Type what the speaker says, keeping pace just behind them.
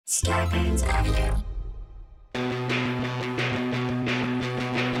Scarpins Avenue.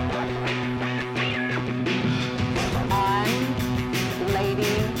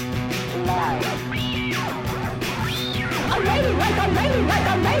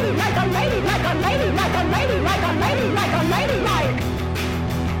 Unladylike.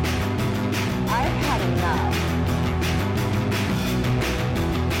 I've had enough.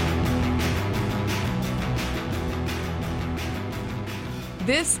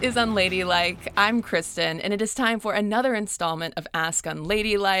 This is Unladylike. I'm Kristen, and it is time for another installment of Ask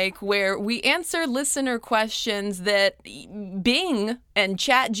Unladylike, where we answer listener questions that Bing and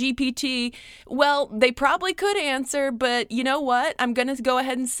ChatGPT, well, they probably could answer, but you know what? I'm going to go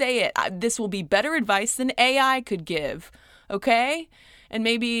ahead and say it. This will be better advice than AI could give, okay? And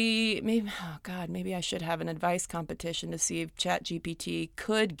maybe I should have an advice competition to see if ChatGPT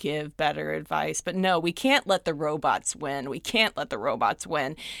could give better advice. But no, we can't let the robots win. We can't let the robots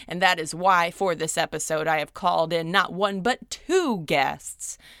win. And that is why for this episode, I have called in not one, but two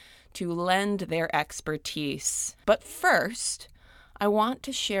guests to lend their expertise. But first, I want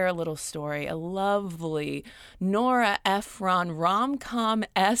to share a little story, a lovely Nora Ephron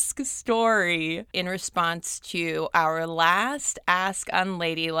rom-com-esque story in response to our last Ask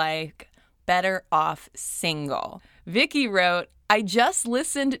Unladylike Better Off Single. Vicky wrote, I just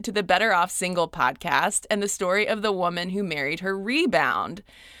listened to the Better Off Single podcast and the story of the woman who married her rebound.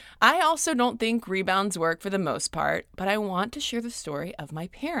 I also don't think rebounds work for the most part, but I want to share the story of my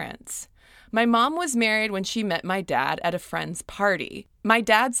parents. My mom was married when she met my dad at a friend's party. My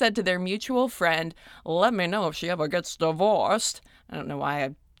dad said to their mutual friend, let me know if she ever gets divorced. I don't know why I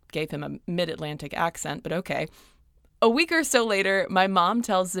gave him a mid-Atlantic accent, but okay. A week or so later, my mom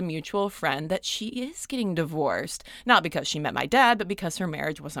tells the mutual friend that she is getting divorced, not because she met my dad, but because her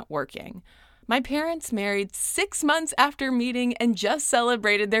marriage wasn't working. My parents married 6 months after meeting and just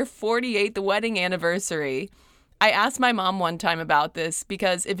celebrated their 48th wedding anniversary. I asked my mom one time about this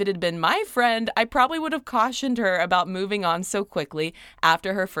because if it had been my friend, I probably would have cautioned her about moving on so quickly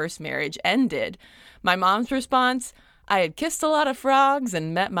after her first marriage ended. My mom's response, I had kissed a lot of frogs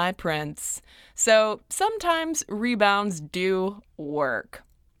and met my prince. So sometimes rebounds do work.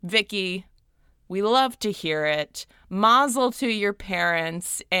 Vicky, we love to hear it. Mazel to your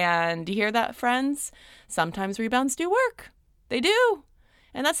parents. And you hear that, friends? Sometimes rebounds do work. They do.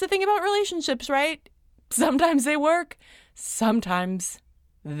 And that's the thing about relationships, right? Sometimes they work, sometimes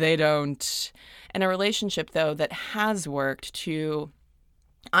they don't. And a relationship, though, that has worked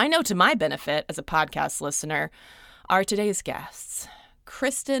I know to my benefit as a podcast listener, are today's guests,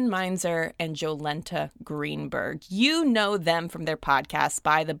 Kristen Meinzer and Jolenta Greenberg. You know them from their podcast,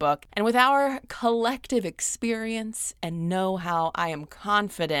 By the Book. And with our collective experience and know-how, I am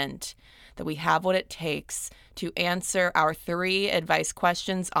confident that we have what it takes to answer our 3 advice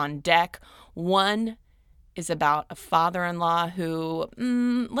questions on deck. One is about a father-in-law who,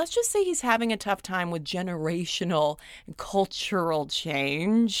 let's just say he's having a tough time with generational and cultural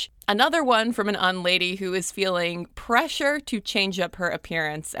change. Another one from an unlady who is feeling pressure to change up her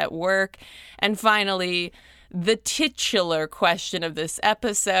appearance at work. And finally, the titular question of this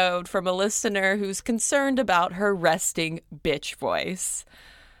episode from a listener who's concerned about her resting bitch voice.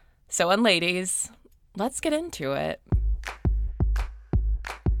 So, unladies, let's get into it.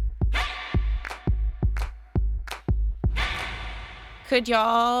 Could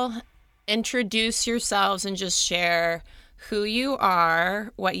y'all introduce yourselves and just share who you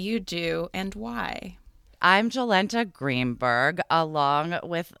are, what you do, and why? I'm Jolenta Greenberg, along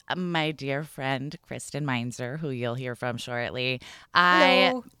with my dear friend, Kristen Meinzer, who you'll hear from shortly.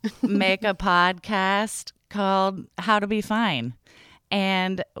 Hello. I make a podcast called How to Be Fine,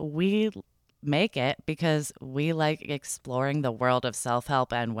 and we make it because we like exploring the world of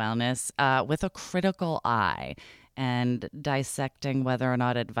self-help and wellness with a critical eye, and dissecting whether or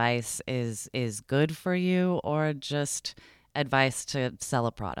not advice is good for you or just advice to sell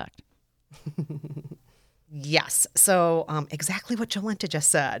a product. Yes. So exactly what Jolenta just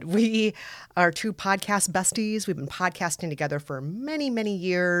said. We are 2 podcast besties. We've been podcasting together for many, many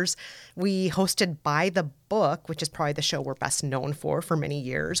years. We hosted By the Book, which is probably the show we're best known for many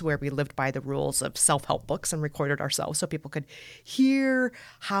years, where we lived by the rules of self-help books and recorded ourselves so people could hear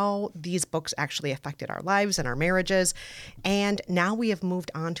how these books actually affected our lives and our marriages. And now we have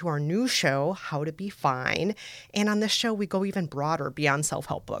moved on to our new show, How to Be Fine. And on this show, we go even broader beyond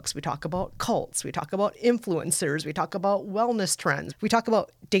self-help books. We talk about cults. We talk about influencers. We talk about wellness trends. We talk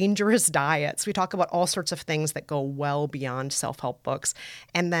about dangerous diets. We talk about all sorts of things that go well beyond self-help books.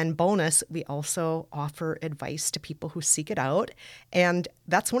 And then bonus, we also offer advice to people who seek it out. And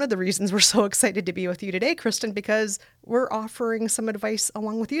that's one of the reasons we're so excited to be with you today, Kristen, because we're offering some advice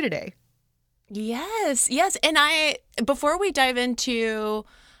along with you today. Yes. And before we dive into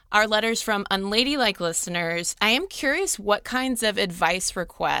our letters from Unladylike listeners, I am curious what kinds of advice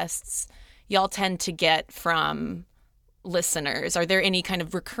requests y'all tend to get from listeners. Are there any kind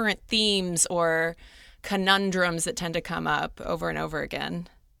of recurrent themes or conundrums that tend to come up over and over again?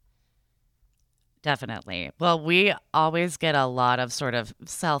 Definitely. Well, we always get a lot of sort of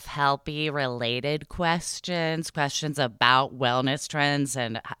self-helpy related questions about wellness trends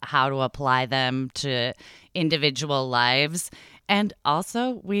and how to apply them to individual lives. And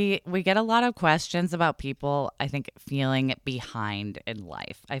also, we get a lot of questions about people, I think, feeling behind in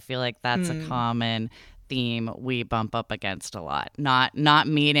life. I feel like that's a common theme we bump up against a lot. Not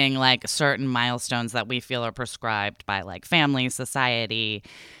meeting like certain milestones that we feel are prescribed by like family, society,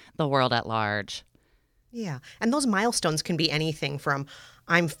 the world at large. Yeah. And those milestones can be anything from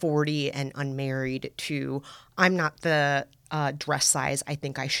I'm 40 and unmarried to I'm not the dress size I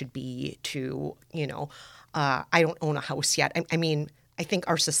think I should be to, I don't own a house yet. I mean, I think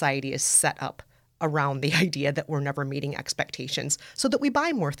our society is set up around the idea that we're never meeting expectations so that we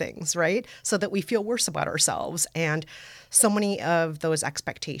buy more things, right? So that we feel worse about ourselves. And so many of those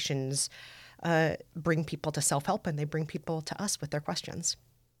expectations bring people to self-help, and they bring people to us with their questions.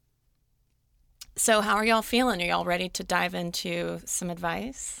 So how are y'all feeling? Are y'all ready to dive into some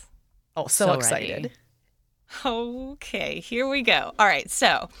advice? Oh, so excited. Ready. Okay, here we go. All right,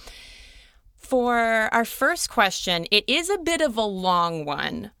 so for our first question, it is a bit of a long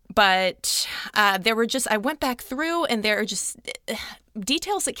one, but I went back through and there are just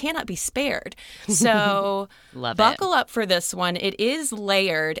details that cannot be spared. So buckle up for this one. It is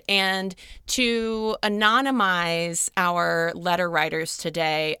layered. And to anonymize our letter writers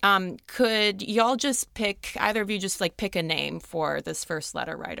today, could y'all just either of you just like pick a name for this first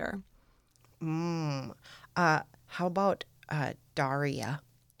letter writer? How about Daria?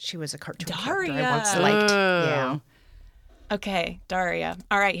 She was a cartoon Daria. character I once liked. Yeah. Okay, Daria.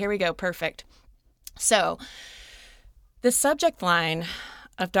 All right, here we go. Perfect. So the subject line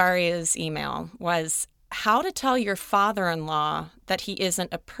of Daria's email was how to tell your father-in-law that he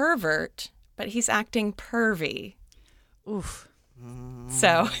isn't a pervert, but he's acting pervy. Oof.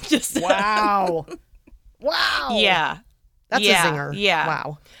 So just Wow. Wow. Yeah. That's a zinger. Yeah.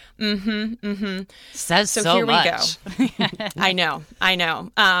 Wow. Says So so here much. we go. I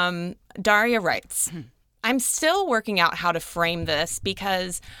know. Daria writes, I'm still working out how to frame this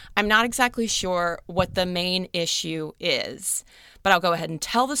because I'm not exactly sure what the main issue is. But I'll go ahead and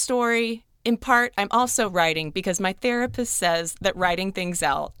tell the story. In part, I'm also writing because my therapist says that writing things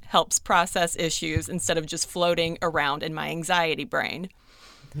out helps process issues instead of just floating around in my anxiety brain.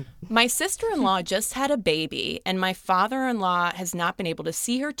 My sister-in-law just had a baby, and my father-in-law has not been able to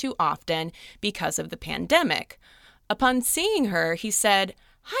see her too often because of the pandemic. Upon seeing her, he said,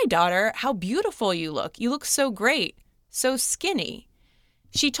 "Hi, daughter, how beautiful you look. You look so great, so skinny."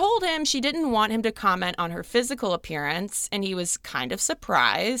 She told him she didn't want him to comment on her physical appearance, and he was kind of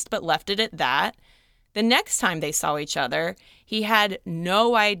surprised, but left it at that. The next time they saw each other, he had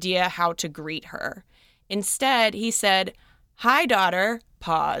no idea how to greet her. Instead, he said, "Hi, daughter,"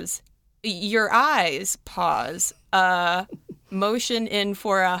 pause. "Your eyes," pause. Motion in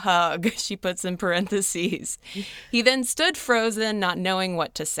for a hug, she puts in parentheses. He then stood frozen, not knowing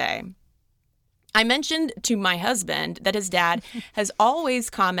what to say. I mentioned to my husband that his dad has always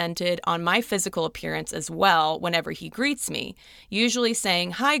commented on my physical appearance as well whenever he greets me, usually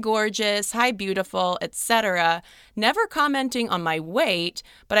saying, "Hi, gorgeous," "Hi, beautiful," etc., never commenting on my weight,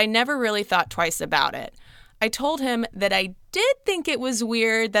 but I never really thought twice about it. I told him that I did think it was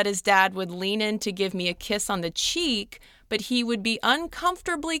weird that his dad would lean in to give me a kiss on the cheek, but he would be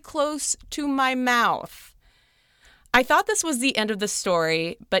uncomfortably close to my mouth. I thought this was the end of the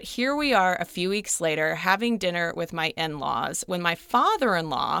story, but here we are a few weeks later having dinner with my in-laws when my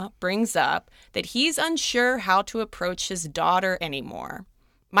father-in-law brings up that he's unsure how to approach his daughter anymore.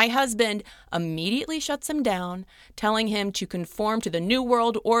 My husband immediately shuts him down, telling him to conform to the New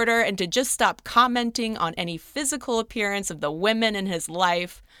World Order and to just stop commenting on any physical appearance of the women in his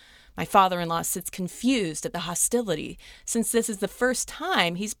life. My father-in-law sits confused at the hostility, since this is the first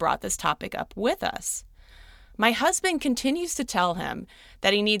time he's brought this topic up with us. My husband continues to tell him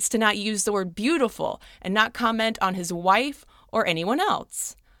that he needs to not use the word beautiful and not comment on his wife or anyone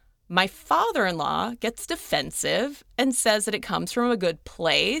else. My father-in-law gets defensive and says that it comes from a good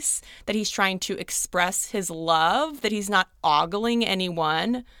place, that he's trying to express his love, that he's not ogling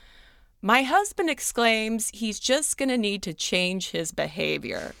anyone. My husband exclaims he's just going to need to change his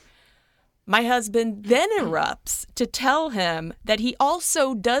behavior. My husband then erupts to tell him that he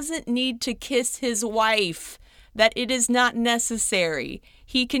also doesn't need to kiss his wife, that it is not necessary.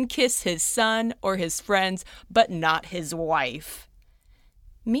 He can kiss his son or his friends, but not his wife.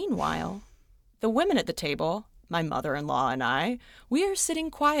 Meanwhile, the women at the table, my mother-in-law and I, we are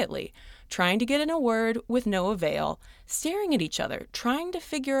sitting quietly, trying to get in a word with no avail, staring at each other, trying to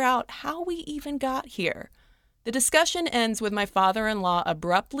figure out how we even got here. The discussion ends with my father-in-law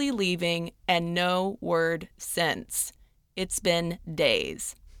abruptly leaving and no word since. It's been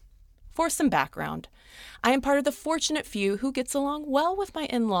days. For some background, I am part of the fortunate few who gets along well with my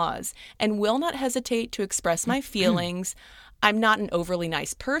in-laws and will not hesitate to express my feelings. I'm not an overly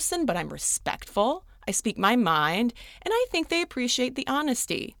nice person, but I'm respectful. I speak my mind, and I think they appreciate the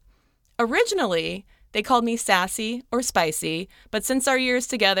honesty. Originally, they called me sassy or spicy, but since our years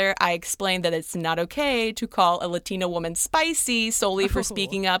together, I explained that it's not okay to call a Latina woman spicy solely for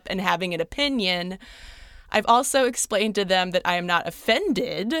speaking up and having an opinion. I've also explained to them that I am not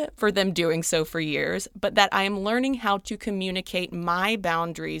offended for them doing so for years, but that I am learning how to communicate my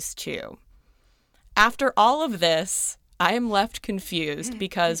boundaries too. After all of this, I am left confused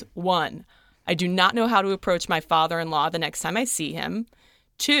because 1, I do not know how to approach my father-in-law the next time I see him.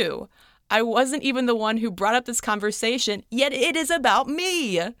 2, I wasn't even the one who brought up this conversation, yet it is about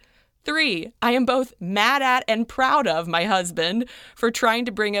me. 3, I am both mad at and proud of my husband for trying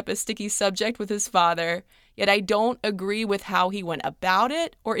to bring up a sticky subject with his father, yet I don't agree with how he went about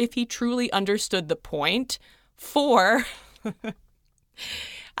it or if he truly understood the point. 4,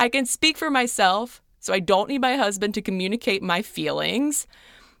 I can speak for myself, so I don't need my husband to communicate my feelings.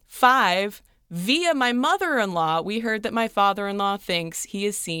 5, via my mother-in-law, we heard that my father-in-law thinks he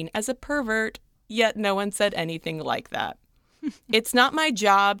is seen as a pervert, yet no one said anything like that. It's not my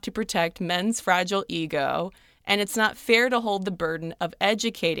job to protect men's fragile ego, and it's not fair to hold the burden of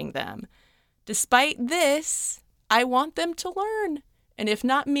educating them. Despite this, I want them to learn. And if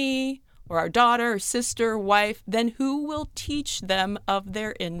not me, or our daughter, or sister, or wife, then who will teach them of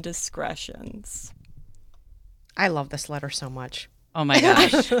their indiscretions? I love this letter so much. Oh my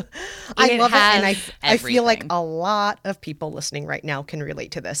gosh. I love it. And I everything. feel like a lot of people listening right now can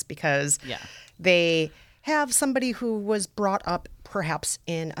relate to this because they have somebody who was brought up perhaps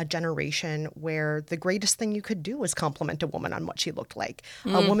in a generation where the greatest thing you could do was compliment a woman on what she looked like.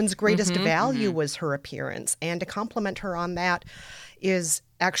 A woman's greatest value was her appearance. And to compliment her on that is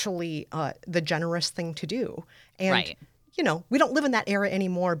actually the generous thing to do. And Right. you know, we don't live in that era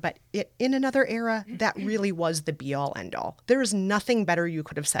anymore, but in another era, that really was the be-all, end-all. There is nothing better you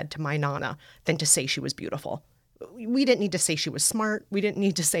could have said to my Nana than to say she was beautiful. We didn't need to say she was smart. We didn't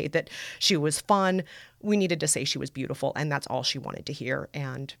need to say that she was fun. We needed to say she was beautiful, and that's all she wanted to hear.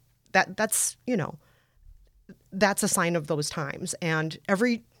 And that's, you know, that's a sign of those times. And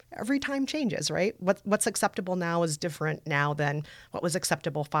every time changes, right? What's acceptable now is different now than what was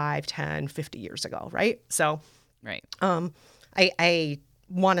acceptable 5, 10, 50 years ago, right? So... Right. I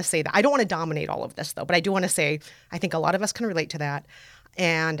want to say that. I don't want to dominate all of this, though, but I do want to say I think a lot of us can relate to that.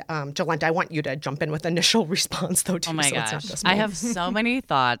 And Jolenta, I want you to jump in with initial response, though, too. Oh my so gosh. It's not just I me. have so many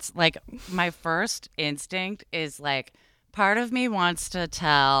thoughts. Like, my first instinct is like, part of me wants to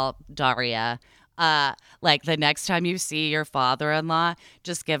tell Daria, like the next time you see your father-in-law,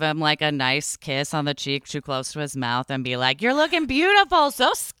 just give him like a nice kiss on the cheek too close to his mouth and be like, "You're looking beautiful,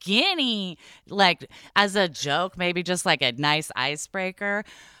 so skinny." Like as a joke, maybe just like a nice icebreaker.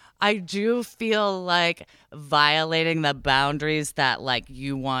 I do feel like violating the boundaries that like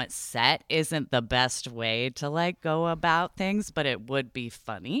you want set isn't the best way to like go about things, but it would be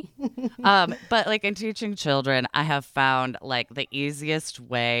funny. But like in teaching children, I have found like the easiest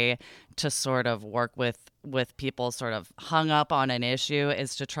way to sort of work with people sort of hung up on an issue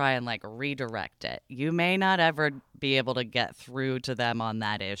is to try and like redirect it. You may not ever be able to get through to them on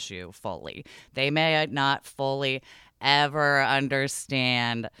that issue fully. They may not fully ever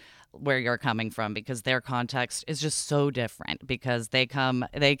understand where you're coming from because their context is just so different because they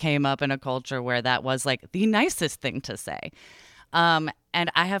came up in a culture where that was like the nicest thing to say. And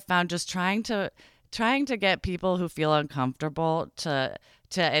I have found just trying to get people who feel uncomfortable to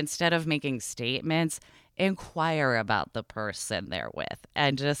instead of making statements, inquire about the person they're with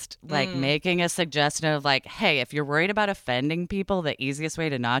and just like making a suggestion of like, hey, if you're worried about offending people, the easiest way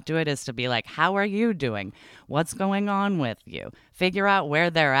to not do it is to be like, how are you doing? What's going on with you? Figure out where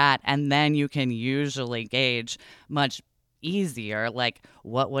they're at. And then you can usually gauge much easier, like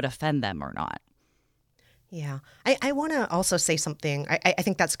what would offend them or not. Yeah. I want to also say something. I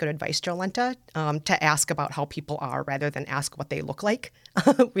think that's good advice, Jolenta, to ask about how people are rather than ask what they look like.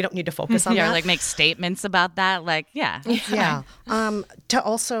 We don't need to focus on Yeah, or that. like make statements about that. Like, yeah. Yeah. To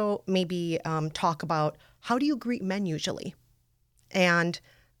also maybe talk about how do you greet men usually? And,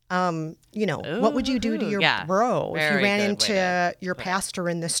 what would you do to Ooh, your yeah. bro if you Very ran good way into to your put it. pastor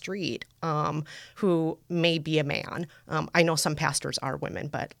in the street who may be a man? I know some pastors are women,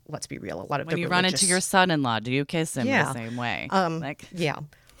 but let's be real. A lot of When the you run into religious- your son-in-law, do you kiss him Yeah. the same way? Yeah.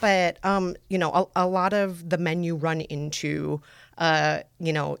 But, a lot of the men you run into,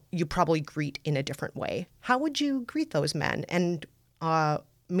 you probably greet in a different way. How would you greet those men? And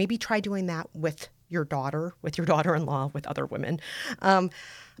maybe try doing that with your daughter-in-law, with other women.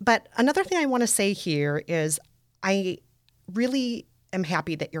 But another thing I want to say here is I really am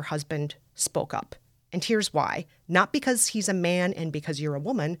happy that your husband spoke up. And here's why. Not because he's a man and because you're a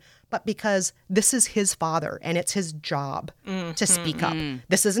woman, but because this is his father and it's his job to speak up.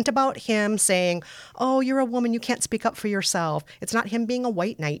 This isn't about him saying, oh, you're a woman, you can't speak up for yourself. It's not him being a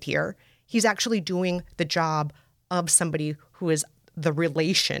white knight here. He's actually doing the job of somebody who is the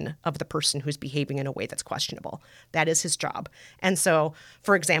relation of the person who's behaving in a way that's questionable. That is his job. And so,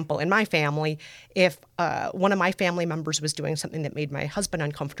 for example, in my family, if one of my family members was doing something that made my husband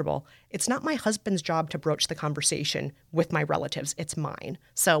uncomfortable, it's not my husband's job to broach the conversation with my relatives. It's mine.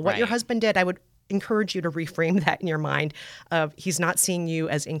 So what your Right. husband did, I would encourage you to reframe that in your mind of he's not seeing you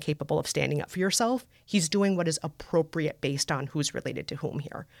as incapable of standing up for yourself. He's doing what is appropriate based on who's related to whom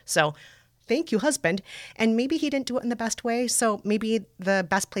here. So thank you, husband. And maybe he didn't do it in the best way. So maybe the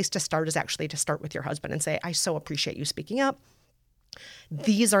best place to start is actually to start with your husband and say, I so appreciate you speaking up.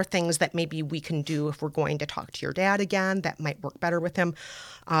 These are things that maybe we can do if we're going to talk to your dad again that might work better with him.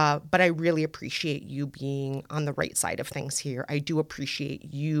 But I really appreciate you being on the right side of things here. I do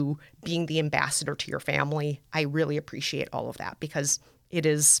appreciate you being the ambassador to your family. I really appreciate all of that because it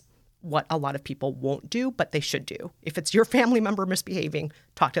is what a lot of people won't do, but they should do. If it's your family member misbehaving,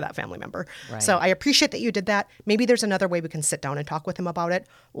 talk to that family member. Right. So I appreciate that you did that. Maybe there's another way we can sit down and talk with him about it,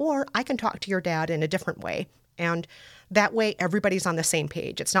 or I can talk to your dad in a different way. And that way everybody's on the same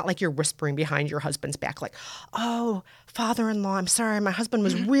page. It's not like you're whispering behind your husband's back like, oh, father-in-law, I'm sorry, my husband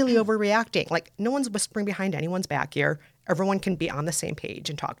was really overreacting. Like, no one's whispering behind anyone's back here. Everyone can be on the same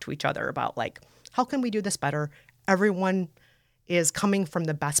page and talk to each other about like, how can we do this better? Everyone is coming from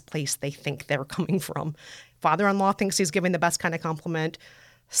the best place they think they're coming from. Father-in-law thinks he's giving the best kind of compliment.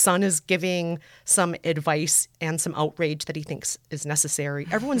 Son is giving some advice and some outrage that he thinks is necessary.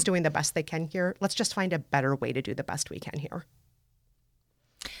 Everyone's doing the best they can here. Let's just find a better way to do the best we can here.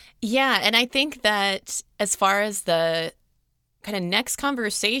 Yeah, and I think that as far as the kind of next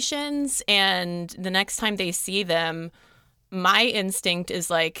conversations and the next time they see them, my instinct is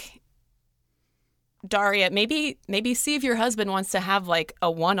like, Daria, maybe see if your husband wants to have like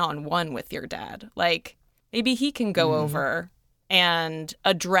a one-on-one with your dad. Like maybe he can go over and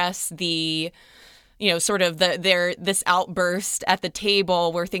address the, sort of this outburst at the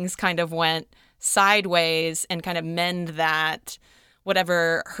table where things kind of went sideways and kind of mend that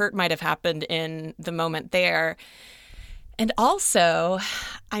whatever hurt might have happened in the moment there. And also,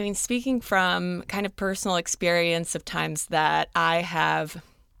 I mean, speaking from kind of personal experience of times that I have,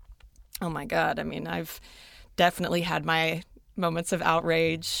 oh my God, I mean, I've definitely had my moments of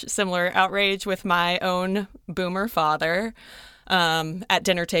outrage, similar outrage with my own boomer father at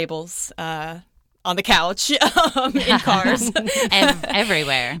dinner tables, on the couch, in cars. And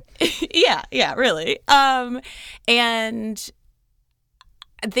everywhere. Yeah, really. And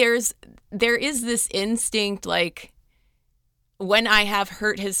there is this instinct, like, when I have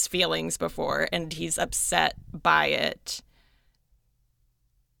hurt his feelings before and he's upset by it,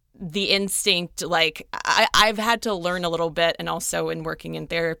 the instinct, like, I've had to learn a little bit, and also in working in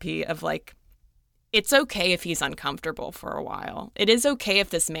therapy, of like, it's okay if he's uncomfortable for a while. It is okay if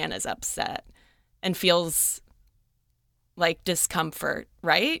this man is upset and feels like discomfort,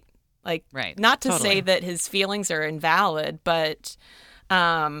 right? Like, Right. Not to Totally. say that his feelings are invalid, but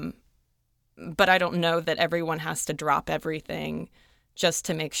I don't know that everyone has to drop everything just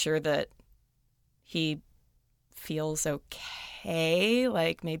to make sure that he feels okay.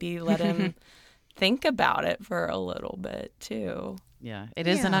 Like, maybe let him think about it for a little bit too. Yeah. It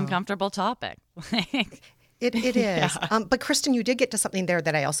is an Yeah. uncomfortable topic. It is. But Kristen, you did get to something there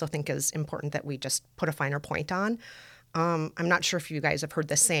that I also think is important that we just put a finer point on. I'm not sure if you guys have heard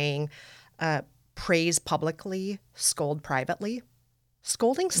the saying, praise publicly, scold privately.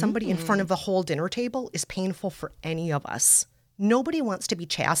 Scolding somebody in front of the whole dinner table is painful for any of us. Nobody wants to be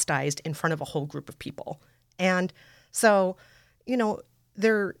chastised in front of a whole group of people. And so,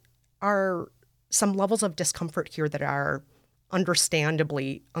 there are some levels of discomfort here that are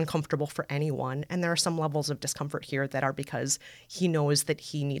understandably uncomfortable for anyone. And there are some levels of discomfort here that are because he knows that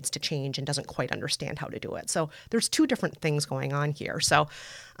he needs to change and doesn't quite understand how to do it. So there's two different things going on here. So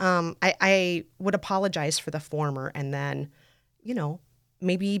I would apologize for the former and then,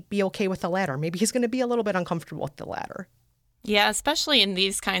 maybe be okay with the latter. Maybe he's going to be a little bit uncomfortable with the latter. Yeah, especially in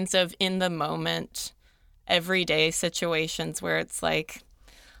these kinds of in the moment, everyday situations where it's like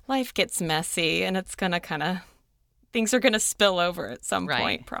life gets messy and it's going to things are going to spill over at some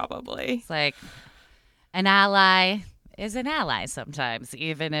point, probably. It's like an ally is an ally sometimes,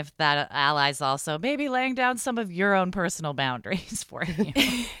 even if that ally's also maybe laying down some of your own personal boundaries for you.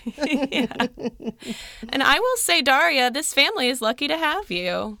 Yeah. And I will say, Daria, this family is lucky to have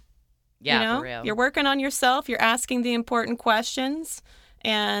you. Yeah, for real. You're working on yourself. You're asking the important questions.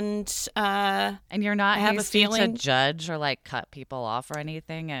 And you're not I have a hasty feeling to judge or like cut people off or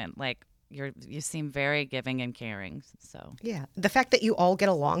anything. And like you seem very giving and caring. So yeah, the fact that you all get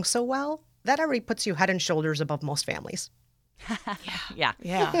along so well, that already puts you head and shoulders above most families. Yeah.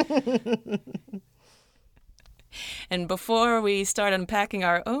 And before we start unpacking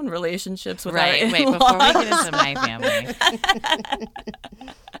our own relationships with our wait, in-laws, before we get into my family.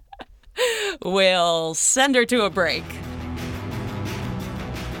 we'll send her to a break.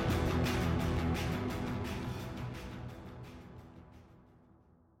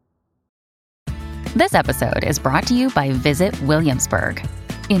 This episode is brought to you by Visit Williamsburg.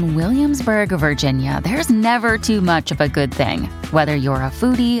 In Williamsburg, Virginia, there's never too much of a good thing. Whether you're a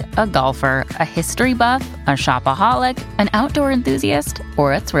foodie, a golfer, a history buff, a shopaholic, an outdoor enthusiast,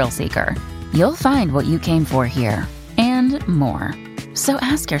 or a thrill seeker, you'll find what you came for here and more. So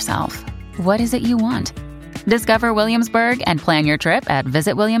ask yourself, what is it you want? Discover Williamsburg and plan your trip at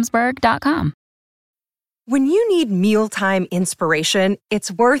visitwilliamsburg.com. When you need mealtime inspiration,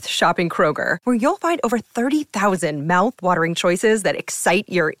 it's worth shopping Kroger, where you'll find over 30,000 mouth-watering choices that excite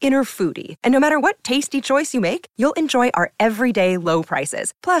your inner foodie. And no matter what tasty choice you make, you'll enjoy our everyday low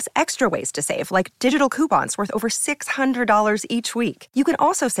prices, plus extra ways to save, like digital coupons worth over $600 each week. You can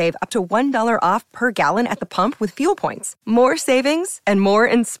also save up to $1 off per gallon at the pump with fuel points. More savings and more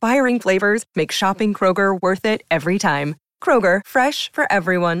inspiring flavors make shopping Kroger worth it every time. Kroger, fresh for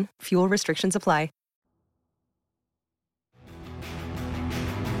everyone. Fuel restrictions apply.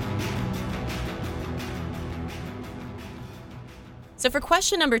 So for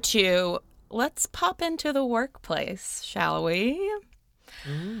question number 2, let's pop into the workplace, shall we?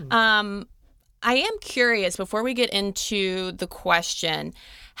 I am curious, before we get into the question,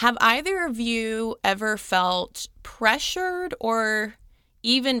 have either of you ever felt pressured or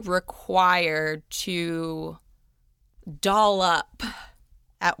even required to doll up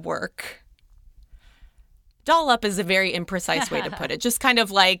at work? Doll up is a very imprecise way to put it. Just kind of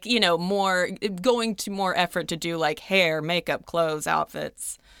like, going to more effort to do like hair, makeup, clothes,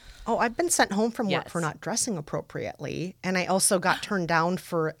 outfits. Oh, I've been sent home from work Yes. for not dressing appropriately. And I also got turned down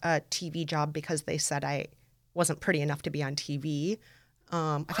for a TV job because they said I wasn't pretty enough to be on TV.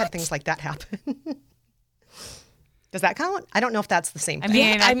 I've had things like that happen. Does that count? I don't know if that's the same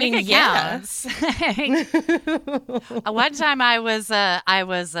thing. I mean, it counts. One time I was a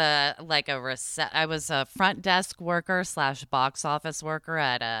front desk worker / box office worker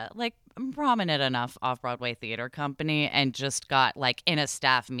at a prominent enough off-Broadway theater company, and just got in a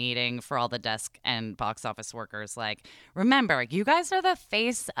staff meeting for all the desk and box office workers. Remember, you guys are the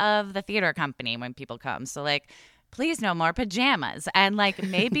face of the theater company when people come. So please no more pajamas and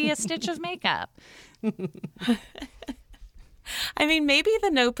maybe a stitch of makeup. I mean, maybe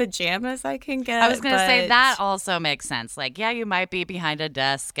the no pajamas I can get. I was going to say that also makes sense. You might be behind a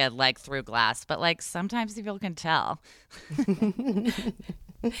desk and through glass, but sometimes people can tell.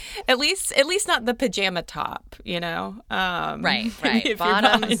 At least not the pajama top, Right. if you're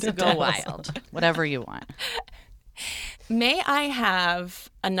Bottoms behind a go desk. wild. Whatever you want. May I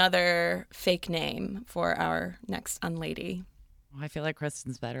have another fake name for our next unlady? I feel like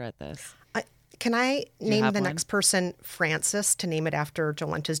Kristen's better at this. Can I name have the one? next person Francis to name it after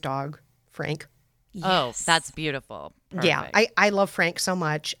Jolenta's dog, Frank? Oh, that's beautiful. Perfect. Yeah, I love Frank so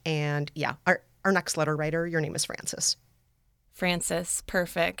much. And yeah, our next letter writer, your name is Francis. Francis,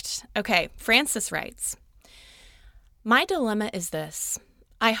 perfect. Okay, Francis writes, my dilemma is this.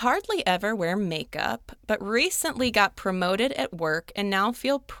 I hardly ever wear makeup, but recently got promoted at work and now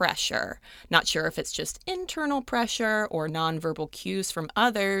feel pressure. Not sure if it's just internal pressure or nonverbal cues from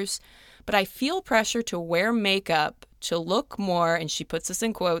others, but I feel pressure to wear makeup to look more, and she puts this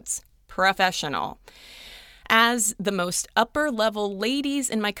in quotes, professional. As the most upper-level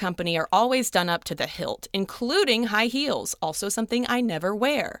ladies in my company are always done up to the hilt, including high heels, also something I never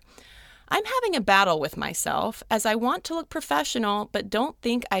wear. I'm having a battle with myself as I want to look professional, but don't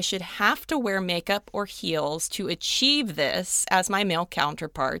think I should have to wear makeup or heels to achieve this as my male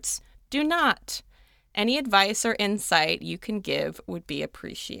counterparts do not. Any advice or insight you can give would be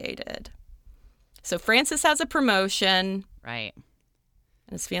appreciated. So Frances has a promotion. Right.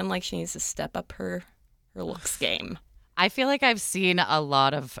 And is feeling like she needs to step up her looks game. I feel like I've seen a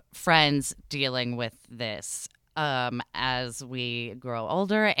lot of friends dealing with this as we grow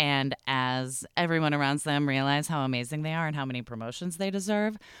older and as everyone around them realize how amazing they are and how many promotions they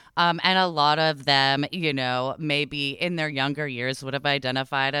deserve. And a lot of them, you know, maybe in their younger years would have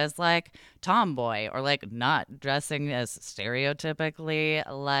identified as like tomboy or like not dressing as stereotypically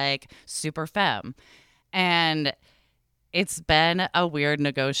like super femme. And it's been a weird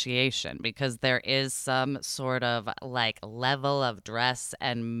negotiation because there is some sort of like level of dress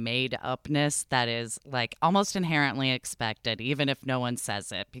and made upness that is like almost inherently expected, even if no one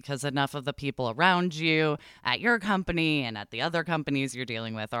says it, because enough of the people around you at your company and at the other companies you're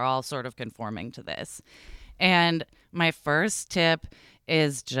dealing with are all sort of conforming to this. And my first tip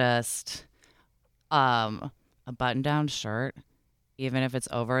is just a button-down shirt, even if it's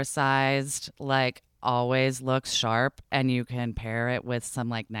oversized, like always looks sharp, and you can pair it with some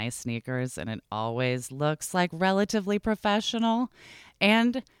like nice sneakers and it always looks like relatively professional.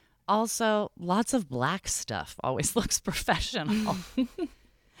 And also lots of black stuff always looks professional.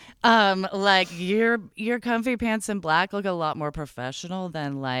 Like your comfy pants in black look a lot more professional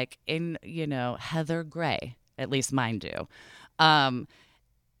than like in, you know, heather gray. At least mine do.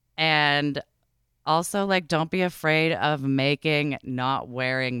 And also, like, don't be afraid of making not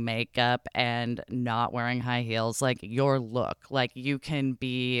wearing makeup and not wearing high heels, like, your look. Like, you can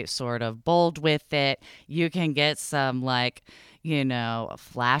be sort of bold with it. You can get some, like, you know,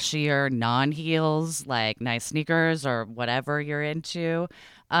 flashier non-heels, like nice sneakers or whatever you're into,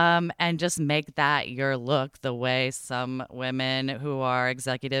 and just make that your look the way some women who are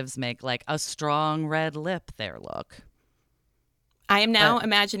executives make, like, a strong red lip their look. I am now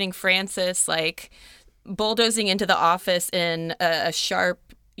imagining Frances like bulldozing into the office in a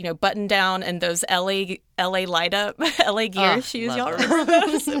sharp, you know, button down and those LA light up, LA gear shoes. Y'all remember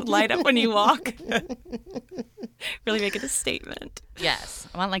those? Light up when you walk. Really make it a statement. Yes.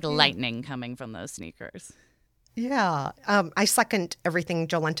 I want like lightning coming from those sneakers. Yeah. I second everything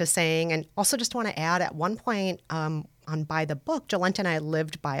Jolenta's saying, and also just want to add at one point on By the Book, Jolenta and I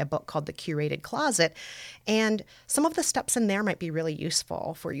lived by a book called The Curated Closet, and some of the steps in there might be really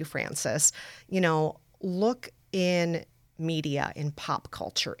useful for you, Frances. You know, look in media, in pop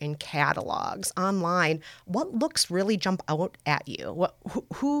culture, in catalogs, online. What looks really jump out at you?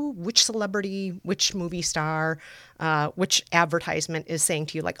 Which celebrity, which movie star, which advertisement is saying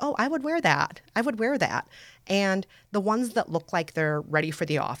to you like, oh, I would wear that. I would wear that. And the ones that look like they're ready for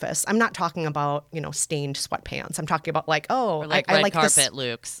the office. I'm not talking about, you know, stained sweatpants. I'm talking about like, oh, or like I red like carpet this.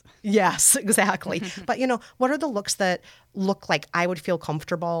 looks. Yes, exactly. But, you know, what are the looks that look like I would feel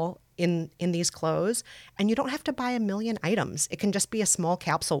comfortable in these clothes? And you don't have to buy a million items. It can just be a small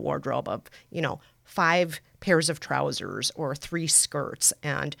capsule wardrobe of, you know, 5 pairs of trousers or 3 skirts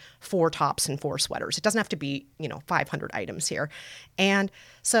and 4 tops and 4 sweaters. It doesn't have to be, you know, 500 items here. And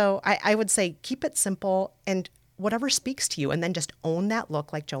so I would say keep it simple and whatever speaks to you, and then just own that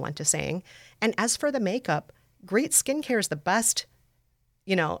look like Jolenta's saying. And as for the makeup, great skincare is the best,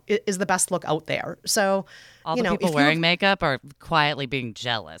 you know, is the best look out there. So, all you the know, people wearing makeup are quietly being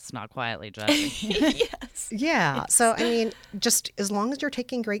jealous, not quietly judging. Yes. Yeah. So, I mean, just as long as you're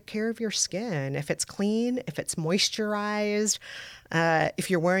taking great care of your skin, if it's clean, if it's moisturized, if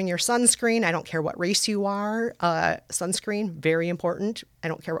you're wearing your sunscreen, I don't care what race you are, sunscreen, very important. I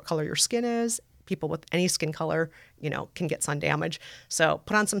don't care what color your skin is. People with any skin color, you know, can get sun damage. So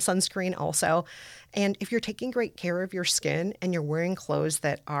put on some sunscreen also. And if you're taking great care of your skin and you're wearing clothes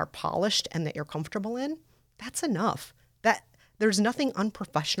that are polished and that you're comfortable in, that's enough. That there's nothing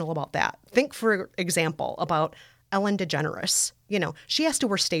unprofessional about that. Think, for example, about Ellen DeGeneres. You know, she has to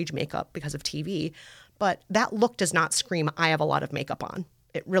wear stage makeup because of TV, but that look does not scream, I have a lot of makeup on.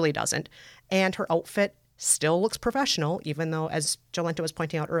 It really doesn't. And her outfit still looks professional, even though, as Jolenta was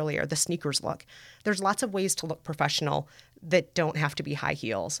pointing out earlier, the sneakers look. There's lots of ways to look professional that don't have to be high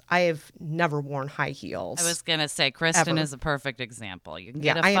heels. I have never worn high heels. I was going to say, Kristen ever. is a perfect example. You can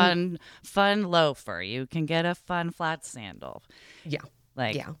get a fun loafer. You can get a fun flat sandal. Yeah.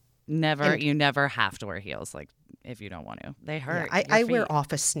 Like, yeah. you never have to wear heels, like, if you don't want to. They hurt. Yeah, I wear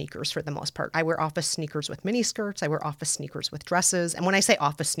office sneakers for the most part. I wear office sneakers with mini skirts. I wear office sneakers with dresses. And when I say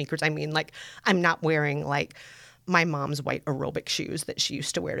office sneakers, I mean, like, I'm not wearing, like, my mom's white aerobic shoes that she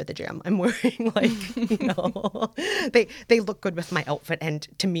used to wear to the gym. I'm wearing like, they look good with my outfit. And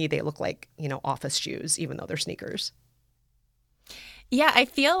to me, they look like, office shoes, even though they're sneakers. Yeah, I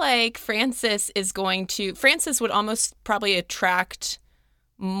feel like Frances would almost probably attract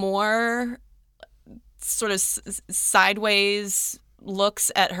more sort of sideways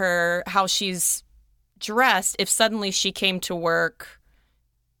looks at how she's dressed if suddenly she came to work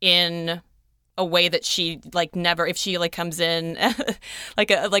in a way that she never, if she comes in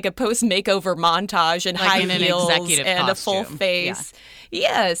like a post makeover montage and high heels and a full face.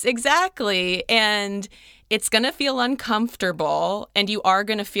 Yeah. Yes, exactly. And it's going to feel uncomfortable, and you are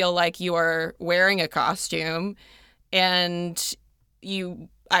going to feel like you are wearing a costume, and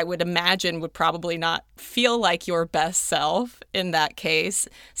I would imagine, would probably not feel like your best self in that case.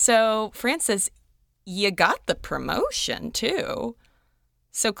 So, Frances, you got the promotion, too.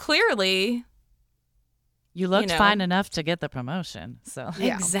 So, clearly, you looked fine enough to get the promotion. So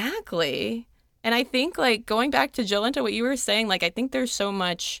yeah. Exactly. And I think, going back to Jolenta, what you were saying, I think there's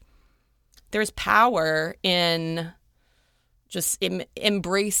power in just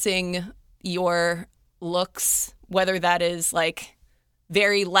embracing your looks, whether that is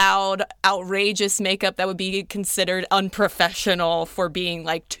very loud, outrageous makeup that would be considered unprofessional for being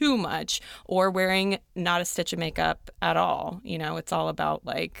too much, or wearing not a stitch of makeup at all. It's all about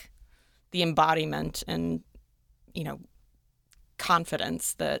the embodiment and,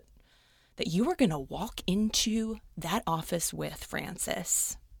 confidence that you are going to walk into that office with,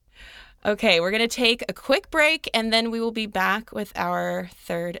 Frances. Okay, we're going to take a quick break, and then we will be back with our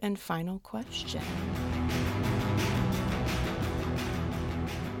third and final question.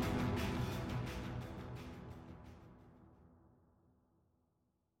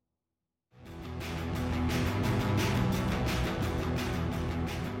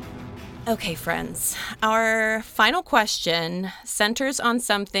 Okay, friends, our final question centers on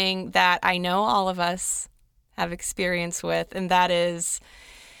something that I know all of us have experience with, and that is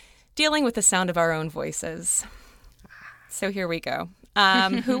dealing with the sound of our own voices. So here we go.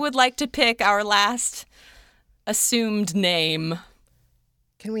 Who would like to pick our last assumed name?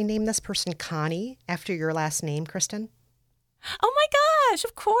 Can we name this person Connie after your last name, Kristen? Oh my gosh,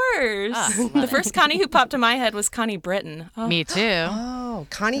 of course. The first Connie who popped in my head was Connie Britton. Oh. Me too. Oh,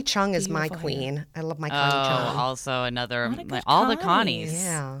 Connie Chung is my queen. I love my Connie Chung. Also another, all the Connies.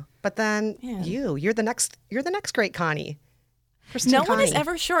 Yeah. But then you're the next great Connie. Kristen No Connie. one has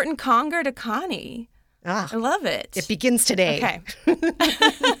ever shortened Conger to Connie. I love it. It begins today. Okay.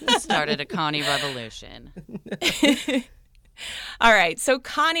 Started a Connie revolution. All right. So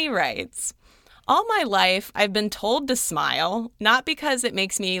Connie writes, all my life, I've been told to smile, not because it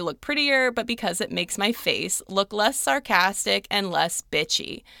makes me look prettier, but because it makes my face look less sarcastic and less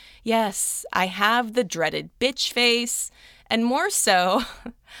bitchy. Yes, I have the dreaded bitch face, and more so,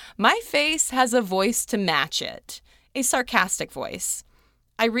 my face has a voice to match it, a sarcastic voice.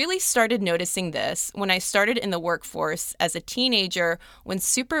 I really started noticing this when I started in the workforce as a teenager, when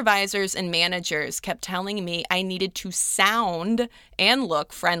supervisors and managers kept telling me I needed to sound and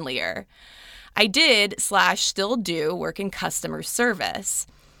look friendlier. I did/still do work in customer service,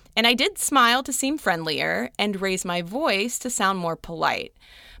 and I did smile to seem friendlier and raise my voice to sound more polite.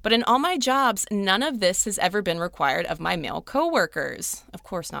 But in all my jobs, none of this has ever been required of my male coworkers. Of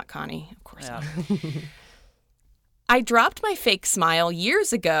course not, Connie. Of course not. I dropped my fake smile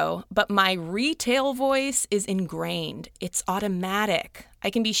years ago, but my retail voice is ingrained. It's automatic. I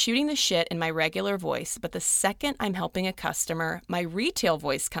can be shooting the shit in my regular voice, but the second I'm helping a customer, my retail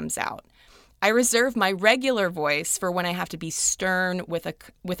voice comes out. I reserve my regular voice for when I have to be stern with a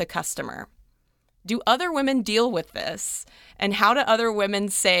customer. Do other women deal with this? And how do other women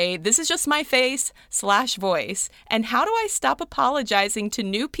say, this is just my face/voice? And how do I stop apologizing to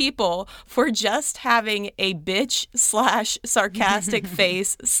new people for just having a bitch/sarcastic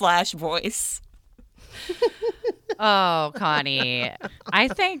face/voice? Oh, Connie, I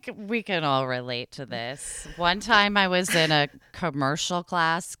think we can all relate to this. One time I was in a commercial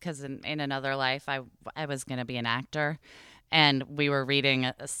class because in another life I was going to be an actor. And we were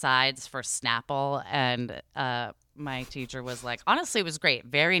reading sides for Snapple, and my teacher was like, honestly, it was great.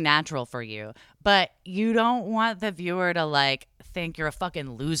 Very natural for you. But you don't want the viewer to, think you're a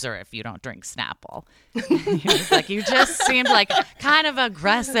fucking loser if you don't drink Snapple. He was like, you just seemed kind of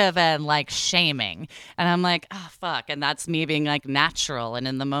aggressive and, shaming. And I'm like, oh, fuck. And that's me being, natural and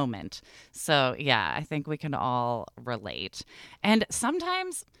in the moment. So, yeah, I think we can all relate. And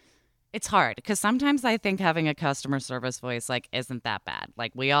sometimes It's hard because sometimes I think having a customer service voice like isn't that bad.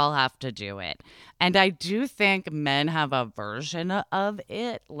 Like we all have to do it. And I do think men have a version of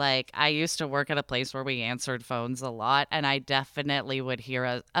it. Like I used to work at a place where we answered phones a lot, and I definitely would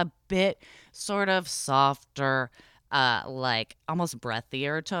hear a bit sort of softer, like almost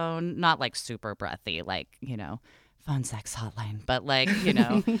breathier tone, not like super breathy, like, phone sex hotline, but like,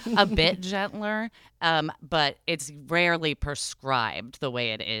 a bit gentler. But it's rarely prescribed the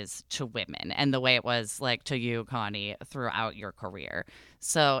way it is to women and the way it was like to you, Connie, throughout your career.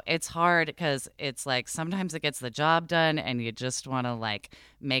 So it's hard because it's like sometimes it gets the job done and you just want to like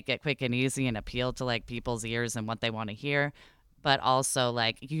make it quick and easy and appeal to like people's ears and what they want to hear. But also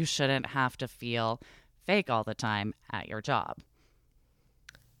like you shouldn't have to feel fake all the time at your job.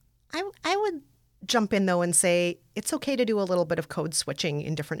 I would jump in, though, and say it's okay to do a little bit of code switching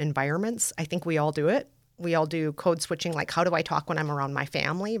in different environments. I think we all do it. We all do code switching, like how do I talk when I'm around my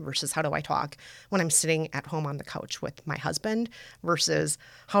family versus how do I talk when I'm sitting at home on the couch with my husband versus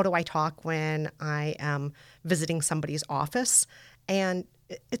how do I talk when I am visiting somebody's office. And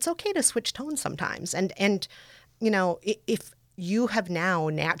it's okay to switch tones sometimes. And if you have now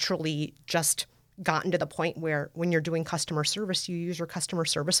naturally just gotten to the point where when you're doing customer service, you use your customer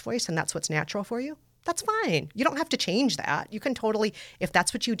service voice and that's what's natural for you, that's fine. You don't have to change that. You can totally, if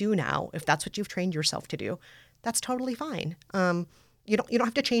that's what you do now, if that's what you've trained yourself to do, that's totally fine. You don't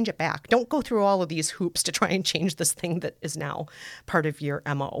have to change it back. Don't go through all of these hoops to try and change this thing that is now part of your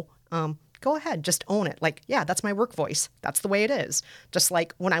MO. Go ahead, just own it. Like, yeah, that's my work voice. That's the way it is. Just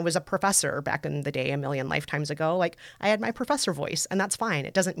like when I was a professor back in the day, a million lifetimes ago, like I had my professor voice, and that's fine.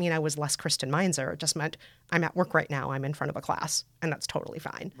 It doesn't mean I was less Kristen Meinzer. It just meant I'm at work right now. I'm in front of a class, and that's totally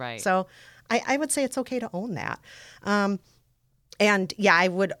fine. Right. So I would say it's okay to own that. And yeah, I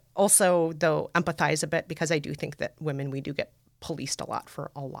would also, though, empathize a bit because I do think that women, we do get policed a lot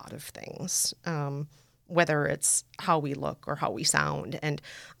for a lot of things. Whether it's how we look or how we sound. And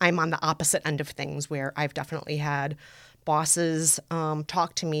I'm on the opposite end of things where I've definitely had bosses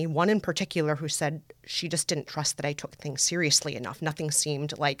talk to me, one in particular who said she just didn't trust that I took things seriously enough. Nothing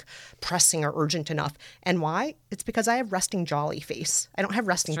seemed like pressing or urgent enough. And why? It's because I have resting jolly face. I don't have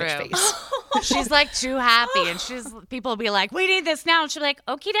resting bitch face. She's like too happy and people will be like, we need this now. And she'll be like,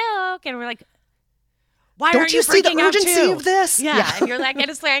 okie doke. And we're like, why don't aren't you see the freaking out urgency too? of this? Yeah. And you're like,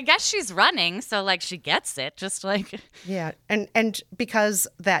 and it's like, I guess she's running. So like she gets it. Just like. Yeah. And because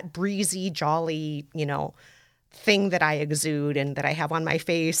that breezy, jolly, thing that I exude and that I have on my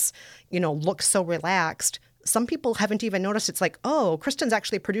face, looks so relaxed. Some people haven't even noticed. It's like, oh, Kristen's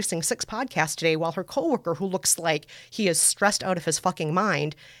actually producing 6 podcasts today while her coworker, who looks like he is stressed out of his fucking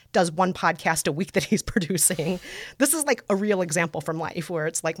mind, does 1 podcast a week that he's producing. This is like a real example from life where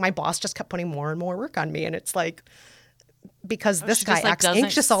it's like my boss just kept putting more and more work on me. And it's like, because this guy acts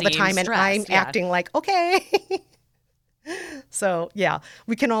anxious all the time and I'm acting like, okay. So, yeah,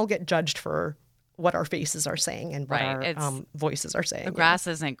 we can all get judged for what our faces are saying and what our voices are saying. The grass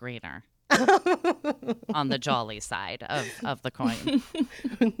isn't greener. On the jolly side of the coin.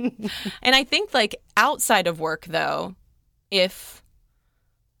 And I think like outside of work, though, if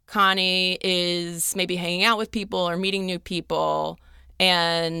Connie is maybe hanging out with people or meeting new people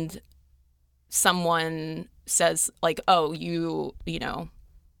and someone says like, oh, you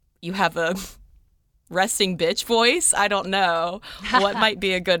have a resting bitch voice, I don't know what might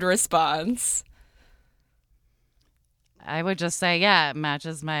be a good response. I would just say, yeah, it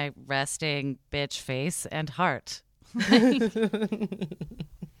matches my resting bitch face and heart. I'd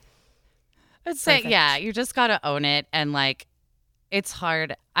say, yeah, you just got to own it. And like, it's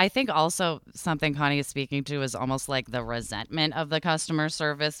hard. I think also something Connie is speaking to is almost like the resentment of the customer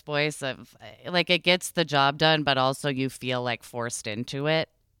service voice of like, it gets the job done, but also you feel like forced into it.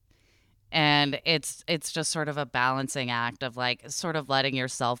 And it's just sort of a balancing act of like sort of letting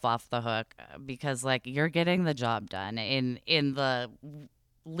yourself off the hook because like you're getting the job done in the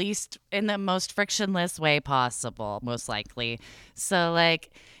most frictionless way possible, most likely. So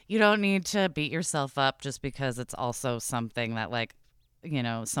like you don't need to beat yourself up just because it's also something that like,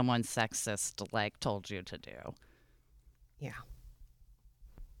 someone sexist like told you to do. Yeah.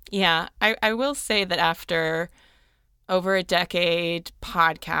 Yeah, I will say that after over a decade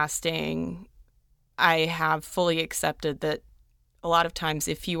podcasting, I have fully accepted that a lot of times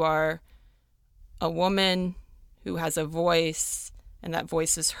if you are a woman who has a voice and that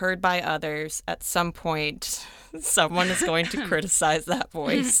voice is heard by others, at some point someone is going to criticize that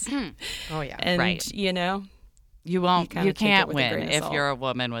voice. Oh, yeah. And, right. you can't win if salt. you're a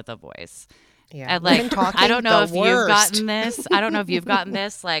woman with a voice. Yeah. And like, Women talking, I don't know the if you've worst. gotten this. I don't know if you've gotten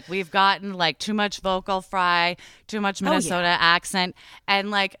this. Like, we've gotten like too much vocal fry, too much Minnesota accent. And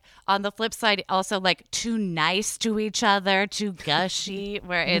like on the flip side, also like too nice to each other, too gushy,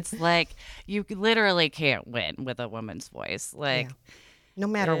 where it's like you literally can't win with a woman's voice. Like, No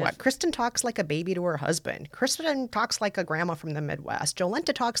matter what. Kristen talks like a baby to her husband. Kristen talks like a grandma from the Midwest.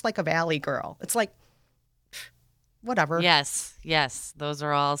 Jolenta talks like a valley girl. It's like, whatever. yes. Those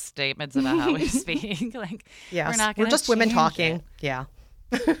are all statements about how we speak. Like, Yes. we're not We're gonna just women change talking. it. Yeah.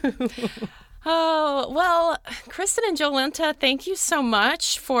 Oh, well, Kristen and Jolenta, thank you so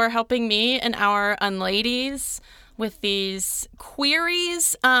much for helping me and our Unladies with these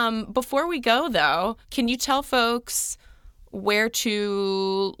queries. Before we go, though, can you tell folks where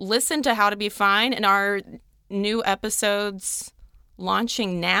to listen to How to Be Fine and our new episodes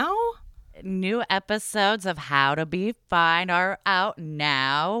launching now? New episodes of How to Be Fine are out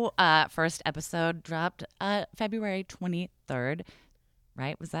now. First episode dropped February 23rd.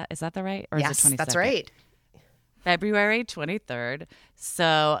 Right? Is that the right? Or Yes, is it 22nd? that's right. February 23rd.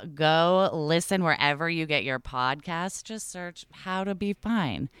 So go listen wherever you get your podcasts. Just search How to Be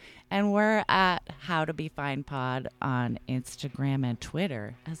Fine. And we're at How to Be Fine Pod on Instagram and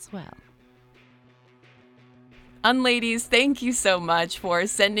Twitter as well. Unladies, thank you so much for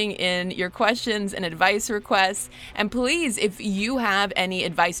sending in your questions and advice requests. And please, if you have any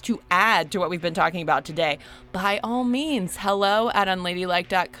advice to add to what we've been talking about today, by all means,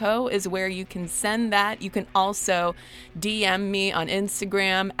 hello@unladylike.co is where you can send that. You can also DM me on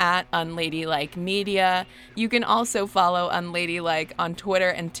Instagram @unladylikemedia. You can also follow Unladylike on Twitter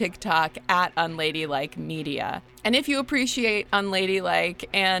and TikTok @unladylikemedia. And if you appreciate Unladylike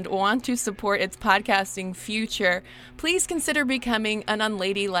and want to support its podcasting future, please consider becoming an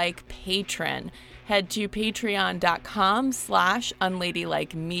Unladylike patron. Head to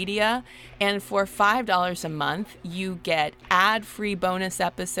patreon.com/unladylikemedia. And for $5 a month, you get ad-free bonus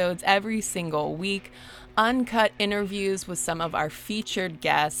episodes every single week, uncut interviews with some of our featured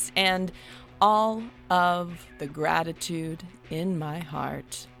guests, and all of the gratitude in my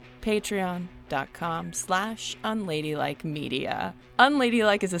heart. Patreon.com/unladylikemedia.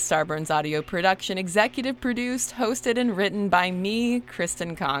 Unladylike is a Starburns audio production, executive produced, hosted, and written by me,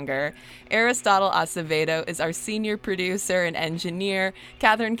 Kristen Conger. Aristotle Acevedo is our senior producer and engineer.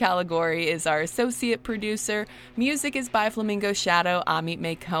 Catherine Caligori is our associate producer. Music is by Flamingo Shadow, Amit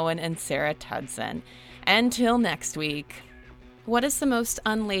May Cohen, and Sarah Tudson. Until next week, what is the most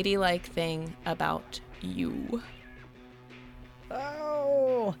unladylike thing about you?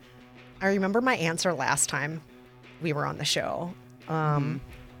 Oh, I remember my answer last time we were on the show.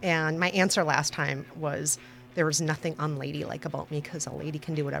 And my answer last time was there was nothing unladylike about me because a lady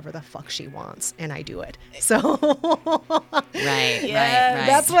can do whatever the fuck she wants, and I do it. So Right.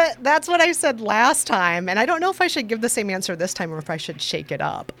 that's what I said last time, and I don't know if I should give the same answer this time or if I should shake it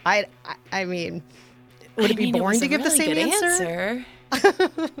up. I mean, would it be boring to give the same answer?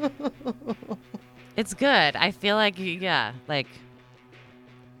 It's good. I feel like, like,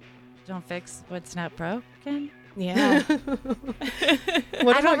 don't fix what's not broken. Yeah.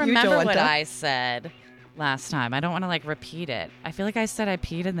 What I don't about you, remember what Jolenta? I said last time. I don't want to like repeat it. I feel like I said I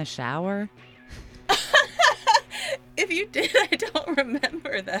peed in the shower. If you did, I don't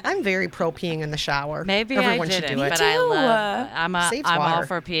remember that. I'm very pro peeing in the shower. Maybe Everyone I should didn't, do it. but I love. Saves I'm all water.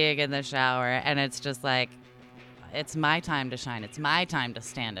 for peeing in the shower, and it's just like, it's my time to shine. It's my time to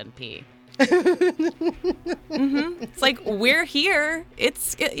stand and pee. It's like, we're here.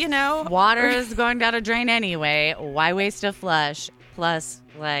 Water is going down a drain anyway. Why waste a flush? Plus,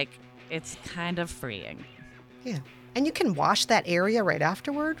 like, it's kind of freeing. Yeah. And you can wash that area right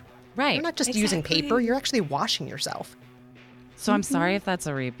afterward. Right. You're not just using paper, you're actually washing yourself. So I'm sorry if that's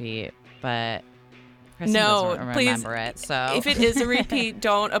a repeat, but Kristen No, doesn't please. remember it. So If it is a repeat,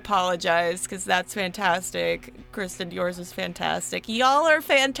 don't apologize because that's fantastic. Kristen, yours is fantastic. Y'all are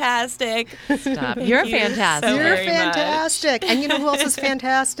fantastic. stop. You're you fantastic. so You're very fantastic. And you know who else is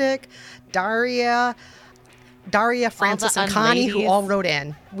fantastic? Daria, Francis, and Connie, who unladies. all wrote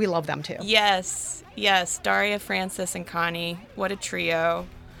in. We love them too. Yes. Daria, Francis, and Connie. What a trio.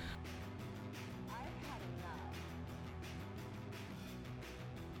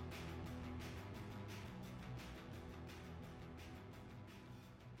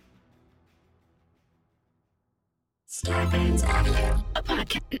 Starburns Audio,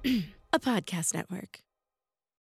 a podcast network.